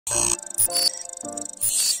All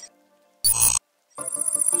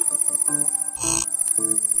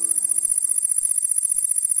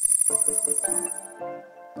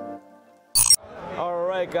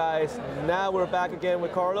right, guys, now we're back again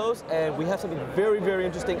with Carlos, and we have something very, very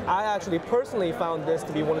interesting. I actually personally found this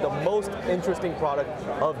to be one of the most interesting products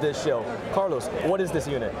of this show. Carlos, what is this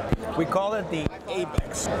unit? We call it the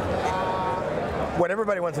Abex. What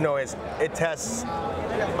everybody wants to know is it tests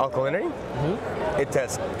alkalinity, it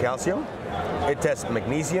tests calcium, it tests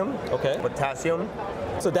magnesium, potassium.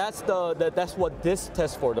 So that's what this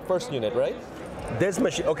tests for, the first unit, right? This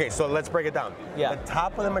machine, okay, so let's break it down. Yeah. The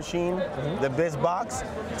top of the machine, this box,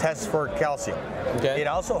 tests for calcium. Okay. It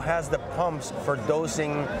also has the pumps for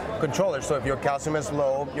dosing controllers. So if your calcium is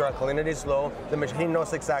low, your alkalinity is low, the machine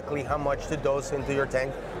knows exactly how much to dose into your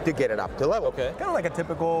tank to get it up to level. Okay. Kind of like a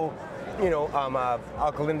typical,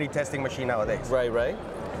 alkalinity testing machine nowadays. Right, right.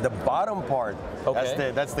 The bottom part,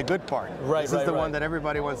 that's the good part. Right, this is the one that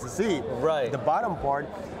everybody wants to see. Right. The bottom part,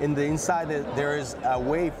 in the inside, there is a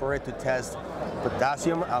way for it to test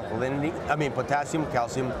potassium, potassium,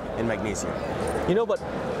 calcium, and magnesium. You know, but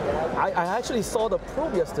I actually saw the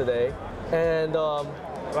probe yesterday, and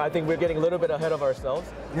I think we're getting a little bit ahead of ourselves.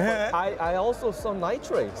 I also saw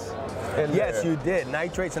nitrates in Yes, there. you did.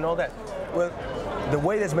 Nitrates and all that. Well, the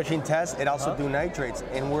way this machine tests, it also do nitrates,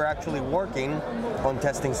 and we're actually working on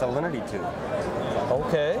testing salinity too.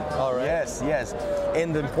 Okay, all right. Yes, yes.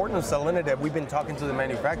 And the importance of salinity, we've been talking to the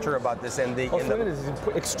manufacturer about this, and salinity is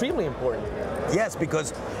extremely important. Yes,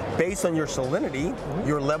 because based on your salinity,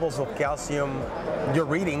 your levels of calcium, your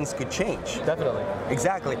readings could change. Definitely.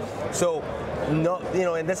 Exactly. So, and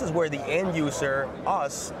this is where the end user,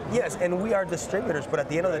 us, yes, and we are distributors, but at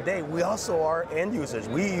the end of the day, we also are end users.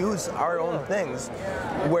 We use our own things,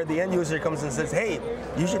 where the end user comes and says, hey,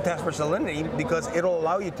 you should test for salinity because it'll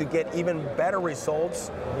allow you to get even better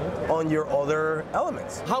results on your other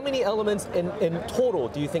elements. How many elements in total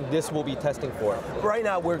do you think this will be testing for? Right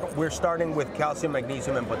now, we're starting with calcium,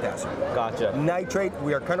 magnesium, and potassium. Gotcha. Nitrate,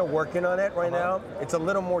 we are kind of working on it right now. It's a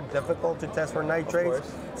little more difficult to test for nitrates.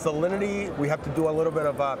 Salinity, we have to do a little bit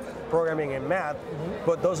of programming and math,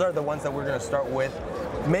 but those are the ones that we're going to start with.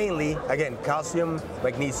 Mainly, again, calcium,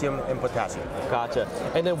 magnesium, and potassium. Gotcha.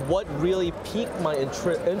 And then what really piqued my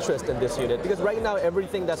interest in this unit? Because right now,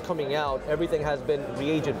 everything that's coming out, everything has been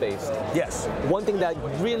reagent-based. Yes. One thing that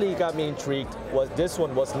really got me intrigued was this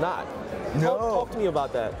one was not. No. Talk to me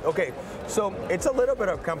about that. Okay, so it's a little bit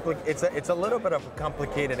of it's a little bit of a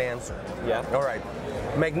complicated answer. Yeah. All right.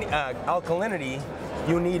 Alkalinity,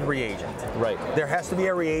 you need reagent. Right. There has to be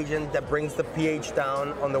a reagent that brings the pH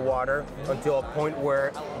down on the water until a point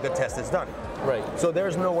where the test is done. Right. So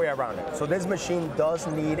there's no way around it. So this machine does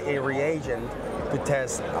need a reagent to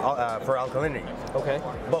test for alkalinity. Okay.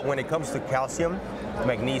 But when it comes to calcium,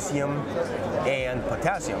 magnesium, and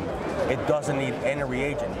potassium, it doesn't need any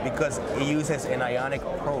reagent because it uses an ionic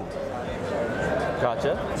probe.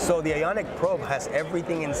 Gotcha. So the ionic probe has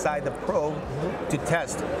everything inside the probe to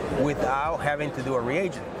test without having to do a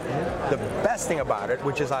reagent. The best thing about it,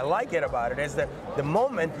 which is I like it about it, is that the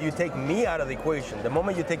moment you take me out of the equation, the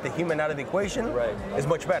moment you take the human out of the equation, is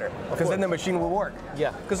much better because then the machine will work.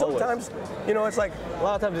 Yeah. Because sometimes, it's like a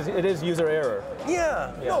lot of times it is user error.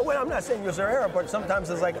 Yeah. No, well, I'm not saying user error, but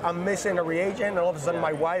sometimes it's like I'm missing a reagent, and all of a sudden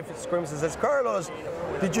my wife screams and says, "Carlos,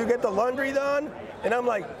 did you get the laundry done?" And I'm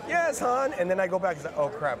like, "Yes, hon." And then I go back and say, "Oh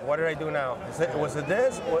crap, what did I do now? Was it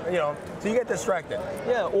this?" So you get distracted.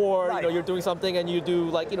 Yeah, or you're doing something and you do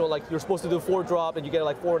like you're supposed to do 4 drop and you get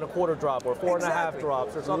like 4 1/4 drop or 4 1/2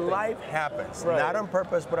 drops or something. Life happens, not on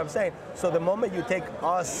purpose, but I'm saying. So the moment you take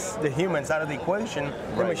us, the humans, out of the equation,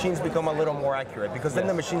 the machines become a little more accurate because then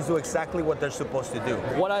the machines do exactly what they're supposed to do.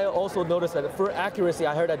 What I also noticed that for accuracy,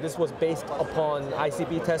 I heard that this was based upon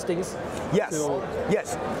ICP testings. Yes.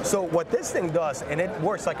 Yes. So what this thing does, and it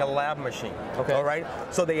works like a lab machine. Okay. All right.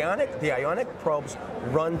 So the ionic probes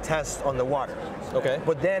run tests on the water. Okay.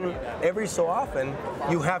 But then every so often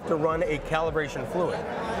you have to run a calibration fluid.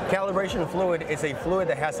 Calibration fluid is a fluid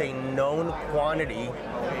that has a known quantity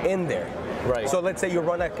in there. Right. So let's say you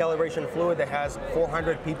run a calibration fluid that has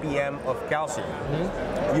 400 ppm of calcium.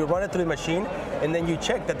 You run it through the machine, and then you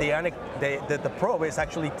check that the probe is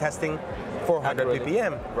actually testing 400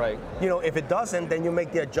 ppm. Right. If it doesn't, then you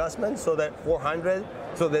make the adjustment so that 400,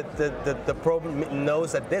 so that the probe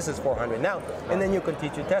knows that this is 400 now, and then you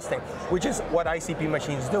continue testing, which is what ICP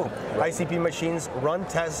machines do. Right. ICP machines run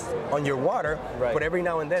tests on your water, but every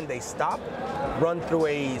now and then they stop, run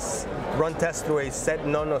tests through a set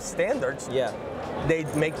known of standards, they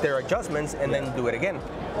make their adjustments and then do it again.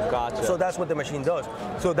 Gotcha. So that's what the machine does.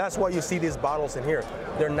 So that's why you see these bottles in here.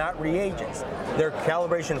 They're not reagents. They're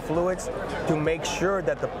calibration fluids to make sure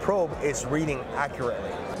that the probe is reading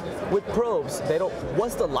accurately. With probes,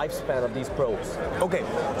 what's the lifespan of these probes? Okay,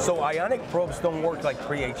 so ionic probes don't work like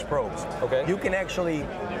pH probes. Okay. You can actually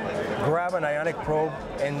grab an ionic probe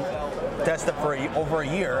and test it for over a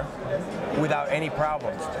year without any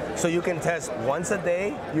problems. So you can test once a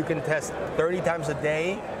day, you can test 30 times a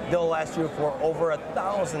day. They'll last you for over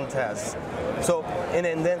 1,000 tests. So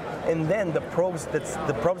and then the probes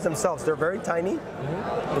themselves, they're very tiny.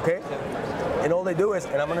 Okay, and all they do is,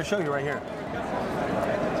 and I'm going to show you right here.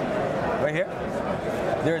 Right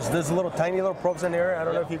here, there's this tiny little probes in there. I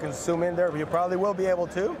don't know if you can zoom in there, but you probably will be able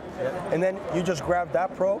to. And then you just grab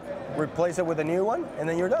that probe, replace it with a new one, and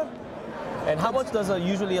then you're done. And how much does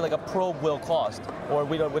usually like a probe will cost? Or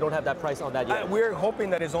we don't have that price on that yet? We're hoping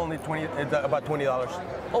that it's only about $20.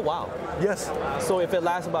 Oh wow. Yes. So if it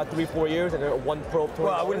lasts about 3-4 years and one probe $20?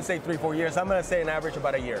 Well, I wouldn't say 3-4 years. I'm going to say an average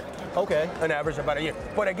about a year. Okay. An average about a year.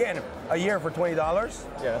 But again, a year for $20.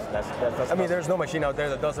 Yeah, that's I mean, there's no machine out there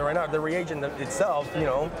that does it right now. The reagent itself, you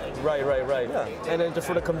know. Right. Yeah. And then just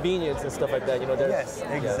for the convenience and stuff like that, you know. Yes,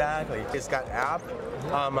 exactly. Yeah. It's got app,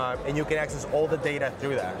 and you can access all the data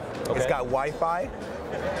through that. Okay. It's got Wi-Fi,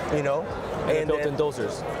 you know. And built-in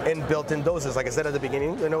dosers. And built-in doses. Like I said at the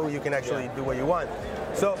beginning, you know, you can actually do what you want.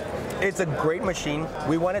 So it's a great machine.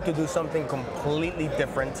 We wanted to do something completely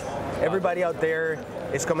different. Everybody out there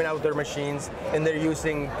is coming out with their machines and they're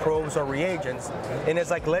using probes or reagents, and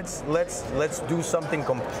it's like let's do something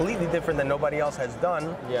completely different that nobody else has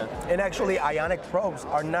done. Yeah. And actually, ionic probes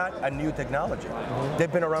are not a new technology.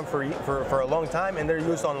 They've been around for a long time, and they're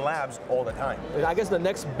used on labs all the time. I guess the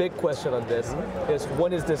next big question on this is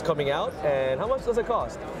when is this coming out and how much does it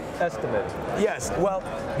cost? Estimate. Yes. Well,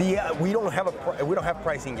 we don't have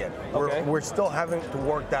pricing yet. Okay. We're still having to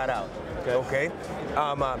work that out. Okay.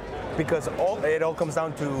 Because it all comes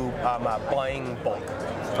down to buying bulk.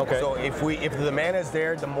 Okay. So if the demand is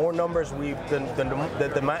there, the more numbers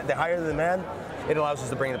the higher the demand, it allows us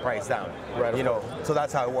to bring the price down. Right. You know. So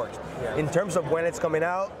that's how it works. Yeah. In terms of when it's coming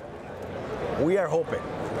out, we are hoping.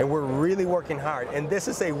 And we're really working hard. And this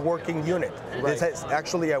is a working unit. Right. This is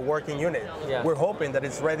actually a working unit. Yeah. We're hoping that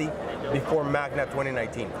it's ready before Magna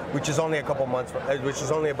 2019, which is only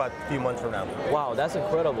about a few months from now. Wow, that's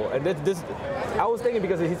incredible. And this I was thinking,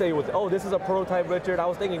 because he said this is a prototype, Richard. I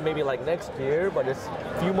was thinking maybe like next year, but it's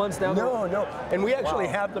a few months down the road. No. And we actually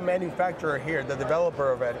have the manufacturer here, the developer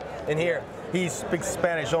of it, in here. He speaks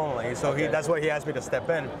Spanish only, so that's why he asked me to step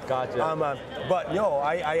in. Gotcha. But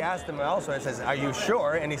I asked him also, I says, are you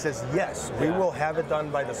sure? And he says, yes, we will have it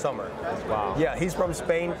done by the summer. Wow. Yeah, he's from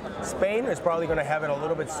Spain. Spain is probably going to have it a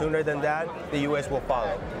little bit sooner than that. The U.S. will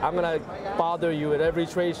follow. I'm going to bother you at every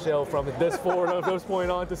trade show from this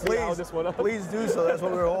point on to see how this one. Please do so. That's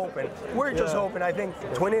what we're hoping. We're just hoping. I think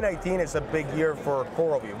 2019 is a big year for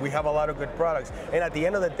Coral View. We have a lot of good products. And at the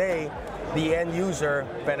end of the day, the end user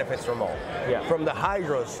benefits from all. Yeah. From the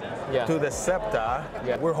hydros to the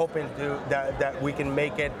Xepta, we're hoping that we can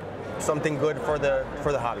make it something good for the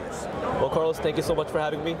hobbyists. Well, Carlos, thank you so much for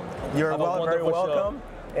having me. You're very welcome.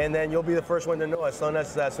 And then you'll be the first one to know as soon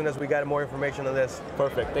as we got more information on this.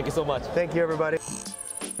 Perfect. Thank you so much. Thank you, everybody.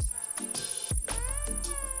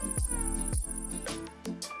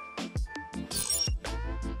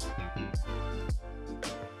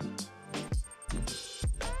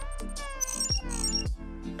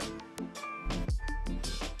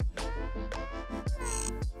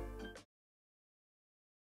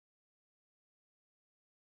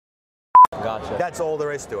 Gotcha. That's all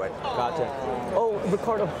there is to it. Gotcha. Oh,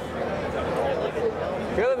 Ricardo.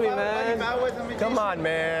 Killing me, man. Come on,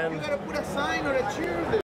 man. You gotta put a sign or a cheer.